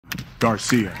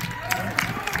Garcia.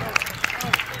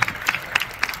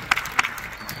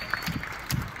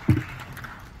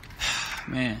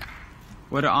 Man,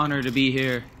 what an honor to be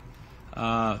here.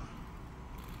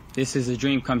 This is a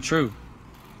dream come true.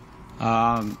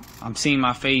 I'm seeing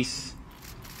my face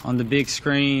on the big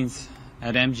screens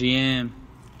at MGM.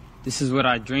 This is what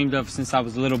I dreamed of since I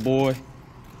was a little boy,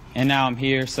 and now I'm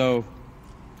here, so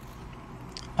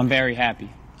I'm very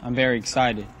happy. I'm very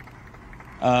excited.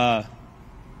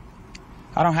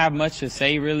 I don't have much to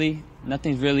say, really.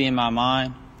 Nothing's really in my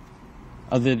mind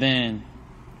other than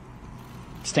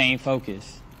staying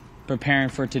focused, preparing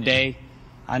for today.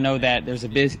 I know that there's a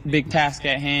big task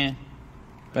at hand,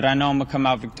 but I know I'm going to come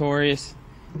out victorious.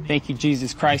 Thank you,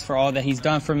 Jesus Christ, for all that he's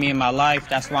done for me in my life.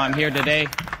 That's why I'm here today.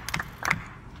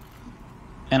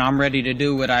 And I'm ready to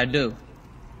do what I do.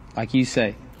 Like you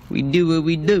say, we do what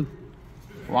we do.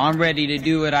 Well, I'm ready to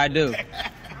do what I do.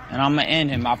 And I'm going to end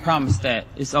him. I promise that.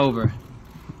 It's over.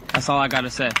 That's all I got to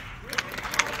say.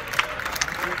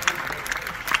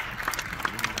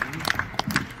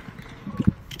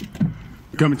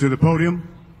 Coming to the podium,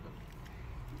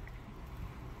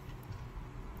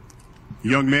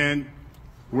 young man,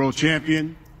 world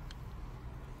champion,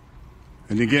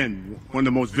 and again, one of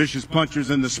the most vicious punchers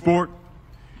in the sport.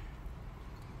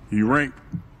 He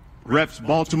reps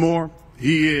Baltimore.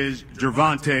 He is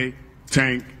Gervonta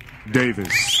Tank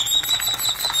Davis.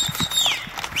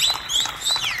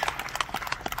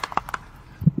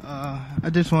 I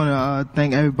just want to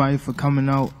thank everybody for coming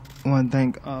out. I want to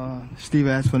thank Steve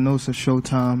Espinosa,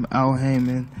 Showtime, Al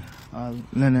Heyman,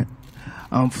 Leonard,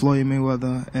 Floyd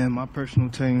Mayweather, and my personal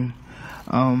team.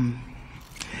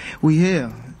 We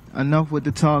here. Enough with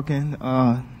the talking.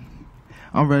 I'm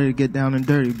ready to get down and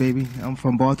dirty, baby. I'm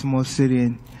from Baltimore City,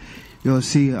 and you'll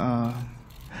see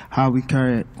how we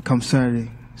carry it come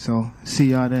Saturday. So see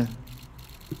y'all then.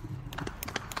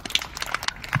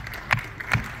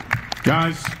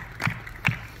 Guys,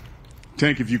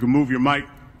 Tank, if you can move your mic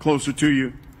closer to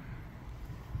you.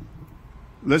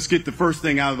 Let's get the first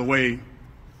thing out of the way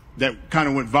that kind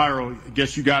of went viral. I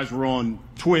guess you guys were on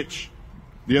Twitch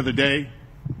the other day.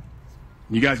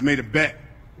 You guys made a bet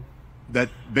that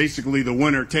basically the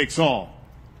winner takes all.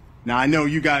 Now, I know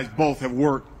you guys both have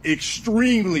worked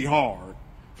extremely hard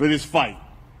for this fight.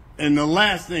 And the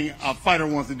last thing a fighter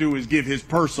wants to do is give his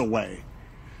purse away.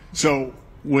 So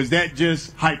was that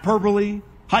just hyperbole,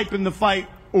 hyping the fight,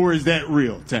 or is that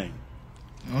real, Tank?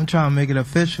 I'm trying to make it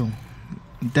official.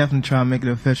 Definitely trying to make it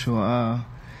official.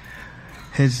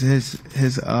 His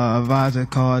advisor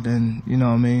called, and you know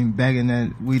what I mean, begging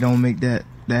that we don't make that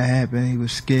happen. He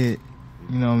was scared,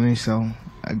 you know what I mean. So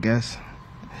I guess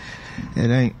it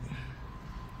ain't.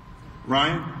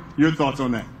 Ryan, your thoughts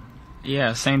on that?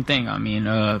 Yeah, same thing. I mean,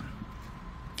 I'm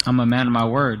a man of my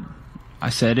word. I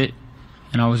said it,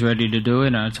 and I was ready to do it,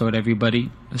 and I told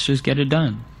everybody, let's just get it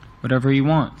done. Whatever he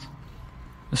wants,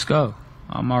 let's go.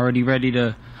 I'm already ready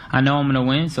to. I know I'm going to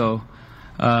win, so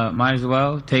might as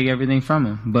well take everything from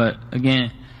him. But,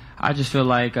 again, I just feel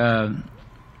like I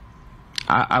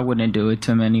wouldn't do it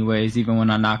to him anyways. Even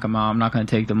when I knock him out, I'm not going to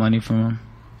take the money from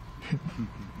him.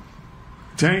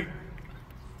 Tank,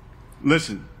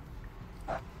 listen,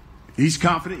 he's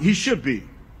confident. He should be.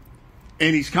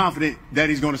 And he's confident that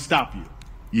he's going to stop you.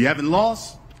 You haven't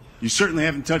lost. You certainly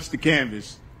haven't touched the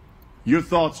canvas. Your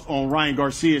thoughts on Ryan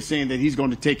Garcia saying that he's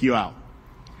going to take you out?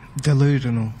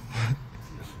 Delusional.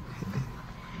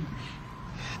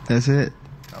 That's it.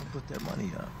 I'll put that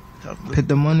money up. Put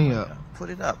the money up. Put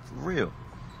it up, for real.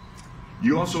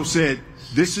 You also said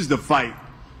this is the fight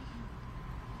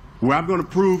where I'm going to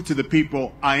prove to the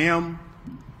people I am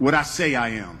what I say I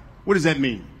am. What does that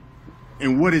mean?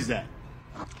 And what is that?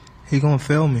 He gonna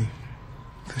fail me,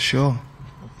 for sure.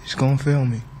 He's gonna fail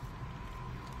me.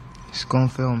 He's gonna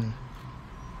fail me.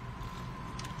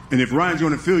 And if Ryan's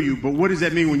going to feel you, but what does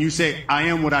that mean when you say, I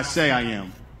am what I say I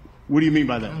am? What do you mean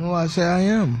by that? I'm who I say I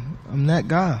am. I'm that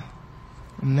guy.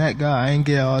 I'm that guy. I ain't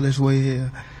get all this way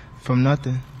here from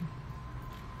nothing.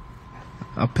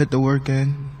 I put the work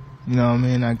in, you know what I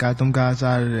mean? I got them guys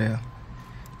out of there.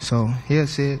 So he'll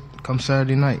see it come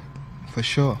Saturday night, for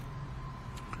sure.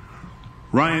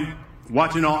 Ryan,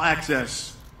 watching All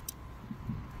Access,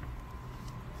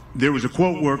 there was a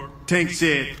quote where Tank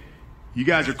said, you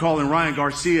guys are calling Ryan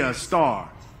Garcia a star.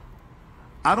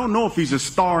 I don't know if he's a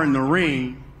star in the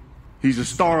ring. He's a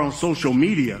star on social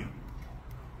media.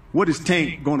 What is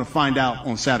Tank going to find out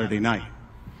on Saturday night?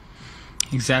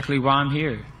 Exactly why I'm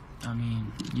here. I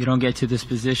mean, you don't get to this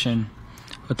position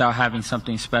without having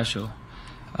something special.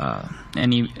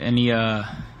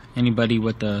 Anybody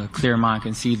with a clear mind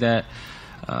can see that.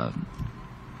 I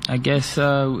guess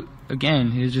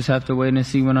again, he'll just have to wait and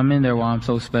see when I'm in there why I'm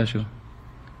so special.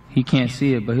 He can't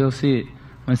see it, but he'll see it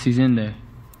once he's in there.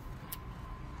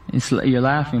 You're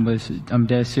laughing, but I'm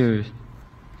dead serious.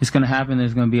 It's going to happen and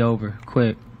it's going to be over.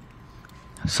 Quick.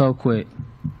 So quick.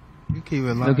 You keep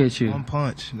it Look at you. One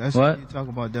punch. That's what you talk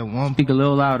about, that one Speak a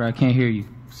little louder. I can't hear you.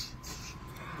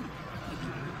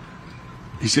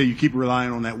 He said you keep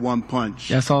relying on that one punch.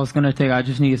 That's all it's going to take. I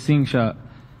just need a sing shot.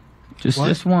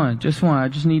 Just one. Just one. I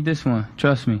just need this one.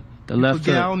 Trust me. The left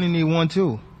hook. I only need one,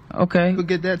 too. Okay. You could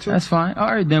get that, too. That's fine.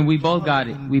 All right, then we both got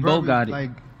it. We both got it. Like,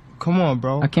 come on,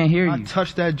 bro. I can't hear you. I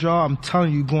touch that jaw, I'm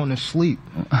telling you, going to sleep.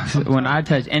 When I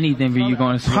touch anything, you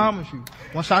going to sleep. I promise you.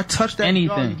 Once I touch that jaw,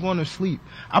 you're going to sleep.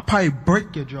 I'll probably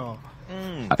break your jaw.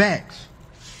 Facts.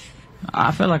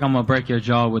 I feel like I'm gonna break your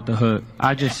jaw with the hook.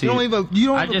 I just see.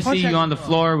 I just see you on the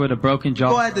floor with a broken jaw.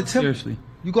 You go at the temple. Seriously.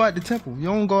 You go at the temple. You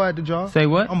don't go at the jaw. Say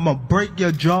what? I'm gonna break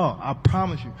your jaw. I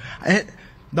promise you.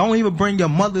 Don't even bring your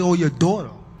mother or your daughter.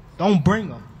 Don't bring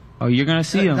them. Oh, you're gonna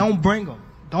see them. Don't bring them.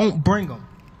 Don't bring them.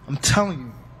 I'm telling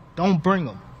you. Don't bring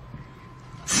them.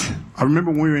 I remember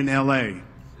when we were in L.A.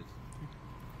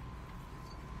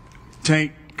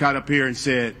 Tank got up here and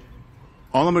said,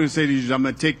 all I'm going to say to you is I'm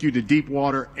going to take you to deep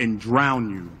water and drown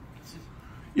you.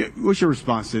 Yeah, what's your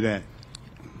response to that?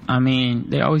 I mean,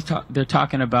 they're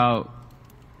talking about,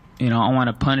 I want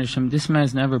to punish him. This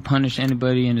man's never punished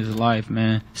anybody in his life,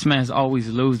 man. This man's always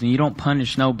losing. You don't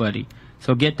punish nobody.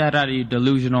 So get that out of your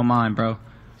delusional mind, bro.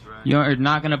 You're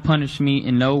not going to punish me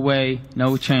in no way,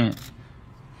 no chance.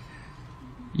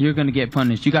 You're going to get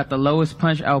punished. You got the lowest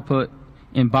punch output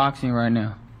in boxing right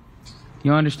now.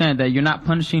 You understand that? You're not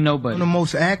punishing nobody. I'm the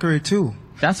most accurate, too.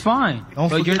 That's fine.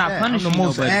 But you're not punishing nobody. I'm the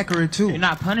most accurate, too. You're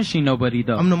not punishing nobody,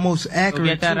 though. I'm the most accurate,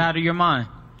 so get that out of your mind.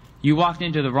 You walked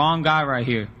into the wrong guy right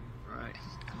here. Right.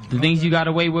 The things you got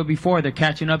away with before, they're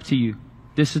catching up to you.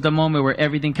 This is the moment where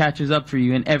everything catches up for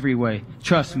you in every way.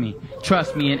 Trust me.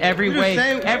 Trust me. In every way,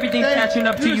 everything's catching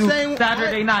up to you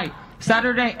Saturday night.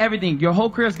 Saturday, everything. Your whole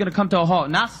career is going to come to a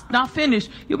halt. Not finished.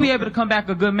 You'll be able to come back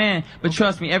a good man. But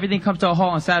trust me, everything comes to a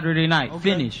halt on Saturday night.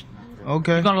 Finished.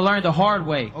 Okay. You're going to learn the hard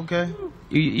way. Okay.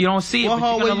 You don't see it, but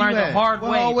you're going to learn the hard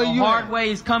way. The hard way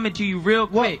is coming to you real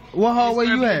quick. What hard way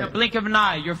you in a blink of an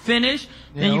eye. You're finished,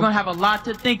 then you're going to have a lot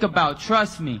to think about.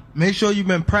 Trust me. Make sure you've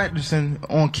been practicing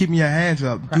on keeping your hands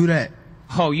up. Do that.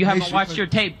 Oh, you haven't watched your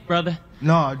tape, brother.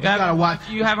 No, you gotta watch.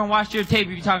 You haven't watched your tape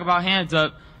if you talk about hands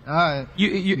up. All right.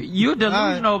 You're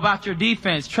delusional about your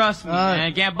defense. Trust me,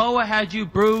 man. Gamboa had you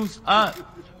bruised up.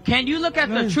 Can you look at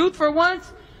the truth for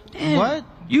once? Damn, what?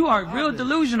 You are real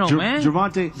delusional, man.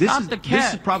 Gervonta,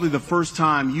 this is probably the first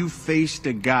time you faced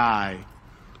a guy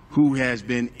who has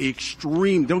been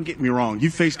extreme. Don't get me wrong. You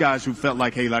faced guys who felt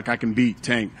like, hey, like I can beat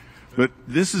Tank. But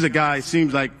this is a guy, it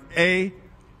seems like, A,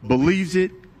 believes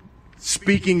it,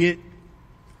 speaking it,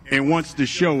 and wants to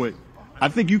show it. I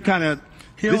think you kind of...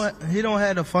 He don't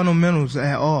have the fundamentals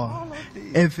at all.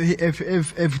 If Joe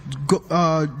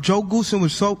Goosen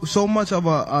was so much of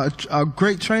a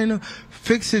great trainer,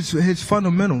 fix his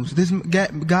fundamentals. This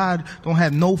guy don't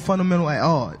have no fundamental at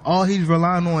all. All he's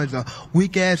relying on is a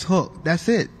weak ass hook. That's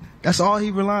it. That's all he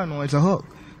relying on is a hook.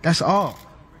 That's all.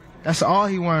 That's all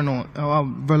he relying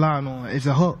on is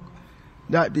a hook.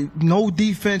 No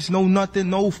defense, no nothing,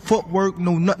 no footwork,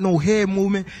 no head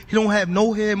movement. He don't have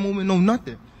no head movement, no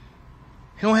nothing.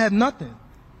 He don't have nothing.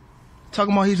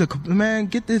 Talking about he's a man.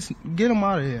 Get him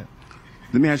out of here.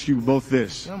 Let me ask you both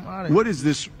this: what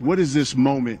does this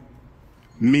moment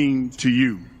mean to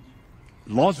you?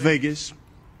 Las Vegas,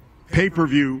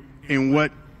 pay-per-view, and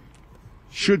what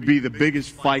should be the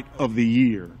biggest fight of the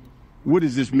year. What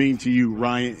does this mean to you,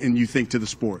 Ryan, and you think to the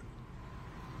sport?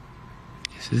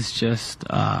 This is just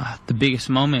the biggest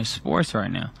moment in sports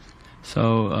right now.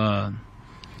 So.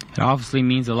 It obviously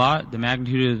means a lot. The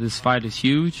magnitude of this fight is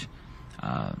huge.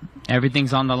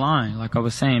 Everything's on the line. Like I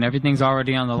was saying, everything's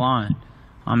already on the line.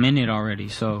 I'm in it already,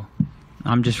 so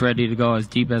I'm just ready to go as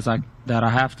deep as I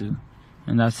have to.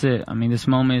 And that's it. I mean, this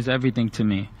moment is everything to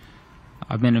me.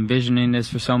 I've been envisioning this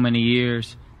for so many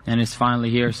years, and it's finally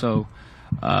here. So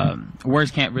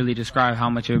words can't really describe how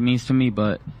much it means to me,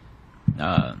 but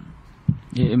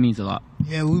it means a lot.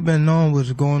 Yeah, we've been knowing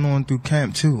what's going on through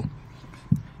camp, too.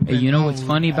 Hey, you know what's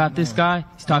funny about this guy?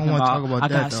 He's talking about I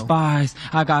got spies,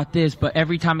 I got this, but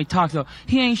every time he talks,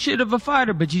 he ain't shit of a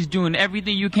fighter, but he's doing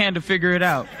everything you can to figure it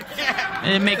out.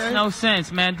 And it makes no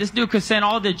sense, man. This dude could send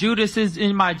all the Judases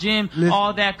in my gym,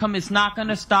 all that come. It's not going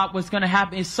to stop. What's going to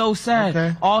happen? It's so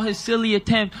sad. All his silly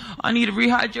attempts. I need a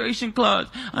rehydration clause.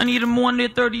 I need a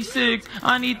 136.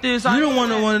 I need this. You don't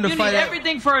want to fight. You need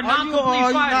everything for a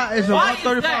non-complete fighter. Why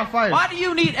is that? Why do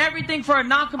you need everything for a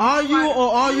non-complete fighter? Are you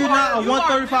or are you not a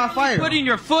 135 135 fighter? Putting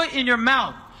your foot in your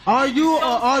mouth. Are you or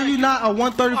are you not a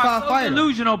 135 so fighter?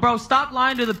 Delusional, bro. Stop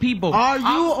lying to the people. Are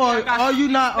you or are you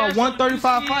not a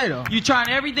 135 fighter? You trying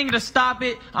everything to stop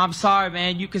it. I'm sorry,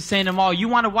 man. You can send them all. You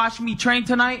want to watch me train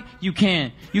tonight? You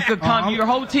can. You could come. Your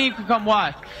whole team can come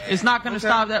watch. It's not going to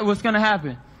stop that. What's going to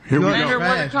happen? Here we Leonard, go.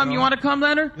 want to come? You want to come,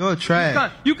 Leonard? You're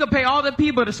trash. You could pay all the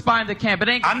people to spy in the camp. It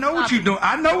ain't. I know what you're doing.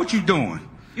 I know what you're doing.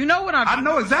 You know what I'm doing. I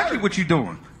know exactly what you're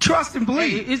doing. Trust and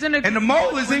believe. Hey, isn't it? And the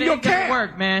mole is in your camp.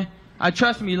 Work, man. I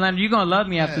trust me, Leonard. You're gonna love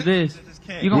me after this.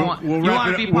 You gonna want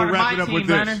to be part of my team,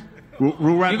 Leonard.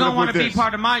 We'll wrap it up with this. You're gonna want to be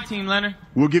part of my team, Leonard.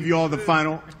 We'll give you all the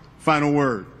final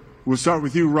word. We'll start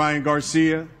with you, Ryan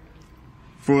Garcia,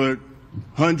 for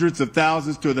hundreds of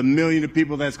thousands to the million of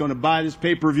people that's going to buy this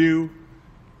pay-per-view.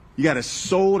 You got a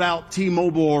sold-out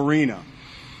T-Mobile arena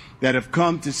that have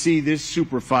come to see this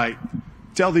super fight.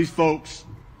 Tell these folks,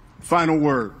 final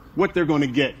word, what they're going to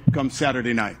get come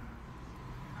Saturday night.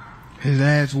 His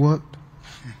ass whooped.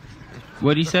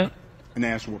 What'd he say? An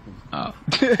ass whooping. Oh.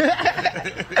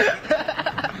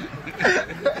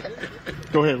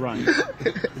 Go ahead, Ryan.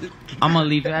 I'm gonna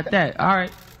leave it at that. All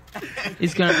right.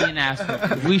 It's gonna be an ass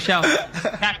whooping. We shall.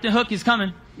 Captain Hook is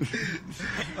coming.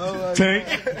 Tank,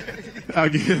 I'll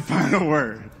give you the final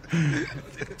word.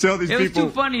 Tell these people. It was too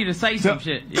funny to say some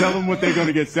shit. Tell them what they're going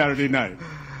to get Saturday night.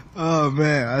 Oh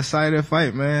man, excited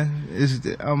fight, man.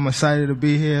 I'm excited to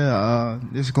be here.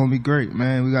 This is gonna be great,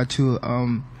 man. We got two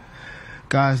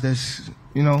guys that's,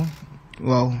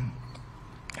 well,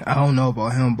 I don't know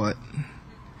about him, but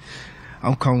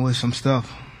I'm coming with some stuff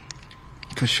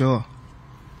for sure.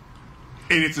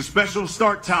 And it's a special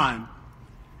start time,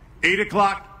 8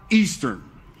 o'clock Eastern,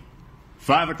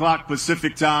 5 o'clock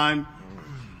Pacific time,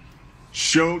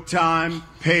 Showtime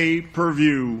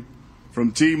pay-per-view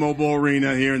from T-Mobile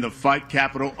Arena here in the fight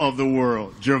capital of the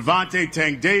world. Gervonta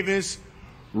Tank Davis,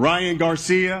 Ryan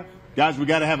Garcia. Guys, we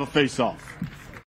got to have a face-off.